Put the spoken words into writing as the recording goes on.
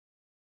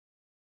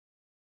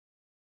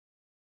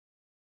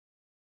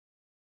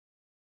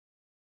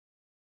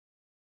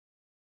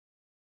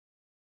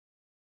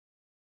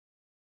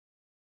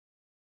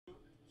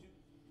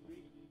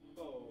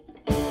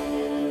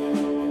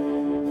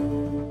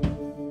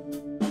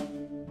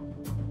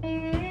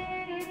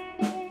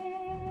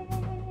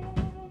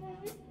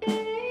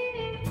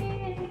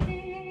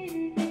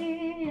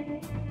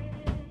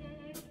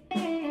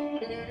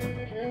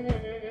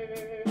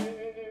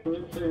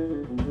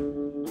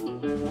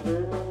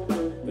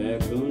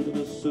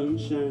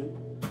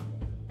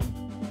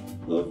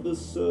the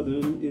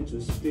Southern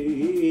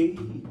Interstate.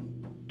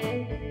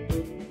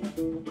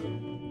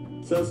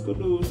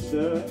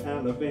 Tuscaloosa,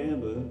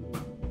 Alabama,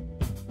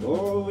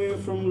 all the way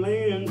from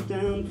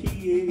Lansdowne, PA.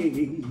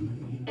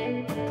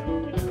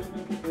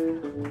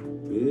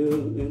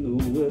 Well, and the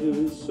weather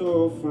is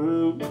so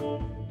fine,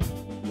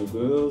 the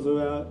girls are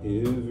out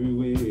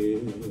everywhere.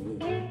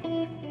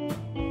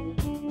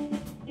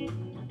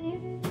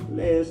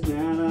 Last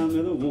night I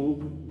met a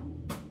woman,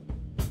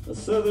 a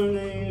southern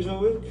angel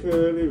with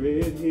curly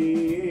red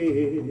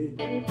hair.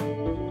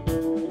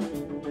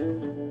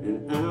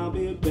 And I'll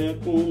be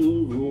back on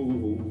the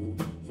road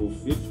for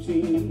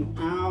 15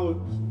 hours.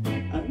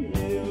 I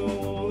never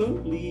wanna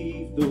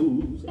leave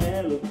those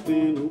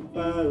Alabama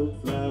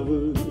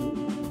wildflowers.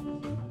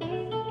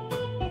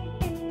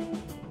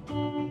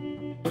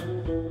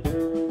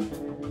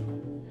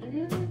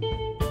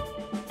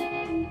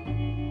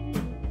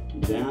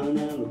 Down in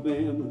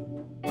Alabama,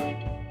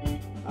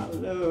 I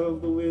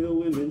love the way the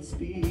women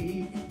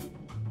speak.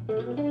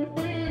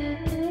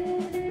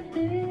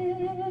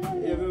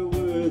 Every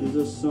word is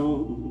a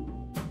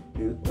song,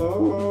 and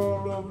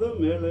all of the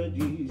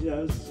melodies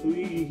are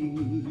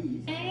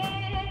sweet.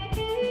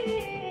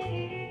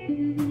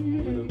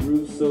 With a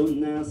groove so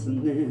nice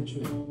and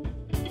natural,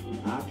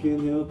 I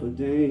can't help but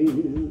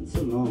dance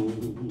along.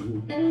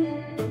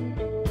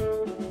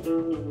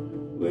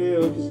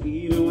 Well, 'cause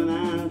even when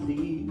I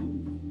leave,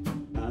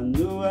 I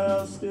know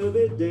I'll still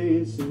be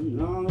dancing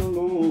all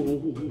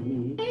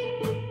alone.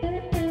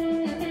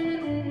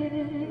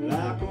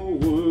 Like a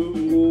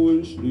worm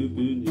going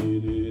slipping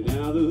in and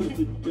out of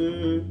the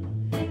dirt,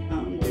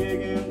 I'm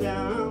digging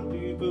down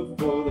deeper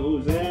for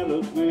those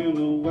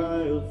Alabama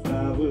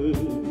wildflowers.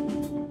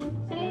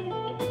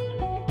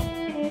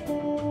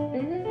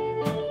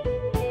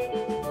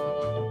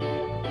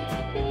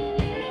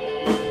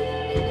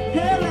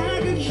 Hey,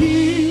 like a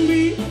king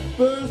bee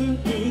buzzing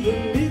through the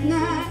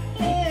midnight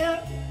air,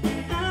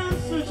 I'm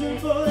searching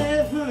for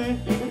that honey,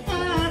 and I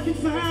can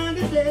find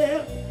it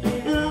there.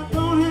 And I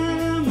don't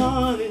have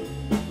money,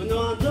 but no,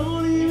 I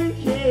don't even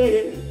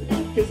care,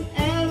 'cause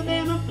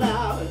Alabama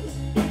flowers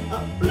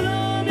are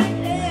blooming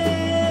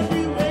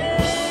everywhere.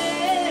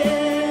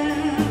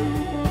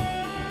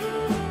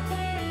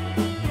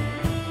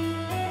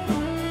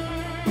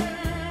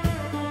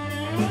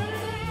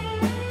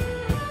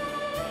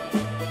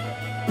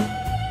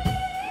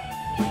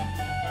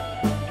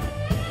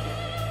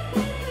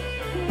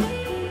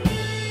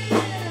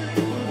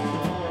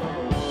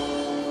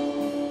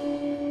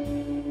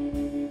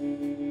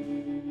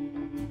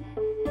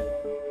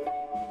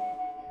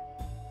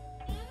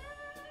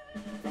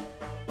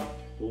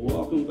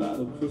 Walking by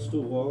the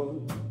crystal water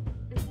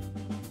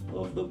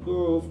of the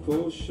Gulf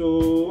Coast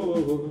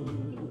shore,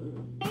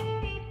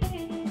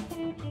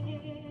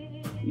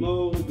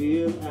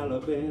 Mobile,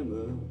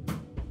 Alabama,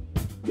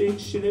 big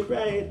city,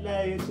 bright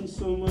lights, and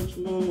so much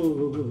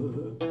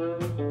more.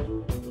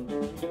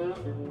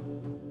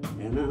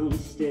 And I'm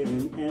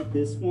staring at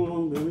this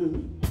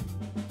woman,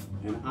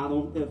 and I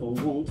don't ever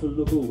want to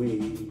look away,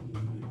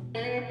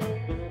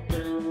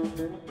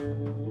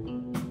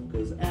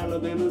 'cause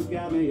Alabama's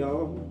got me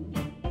all.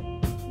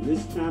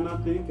 This time I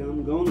think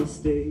I'm gonna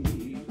stay.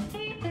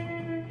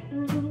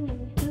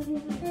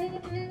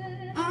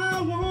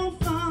 I won't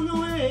find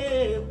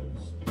nowhere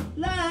else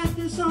like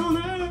this on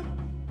earth.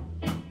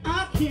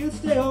 I can't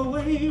stay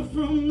away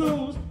from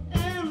those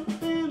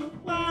Alabama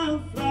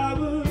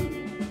wildflowers.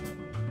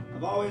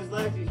 I've always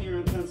liked it here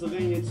in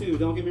Pennsylvania too,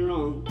 don't get me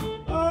wrong.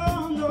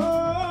 Oh no,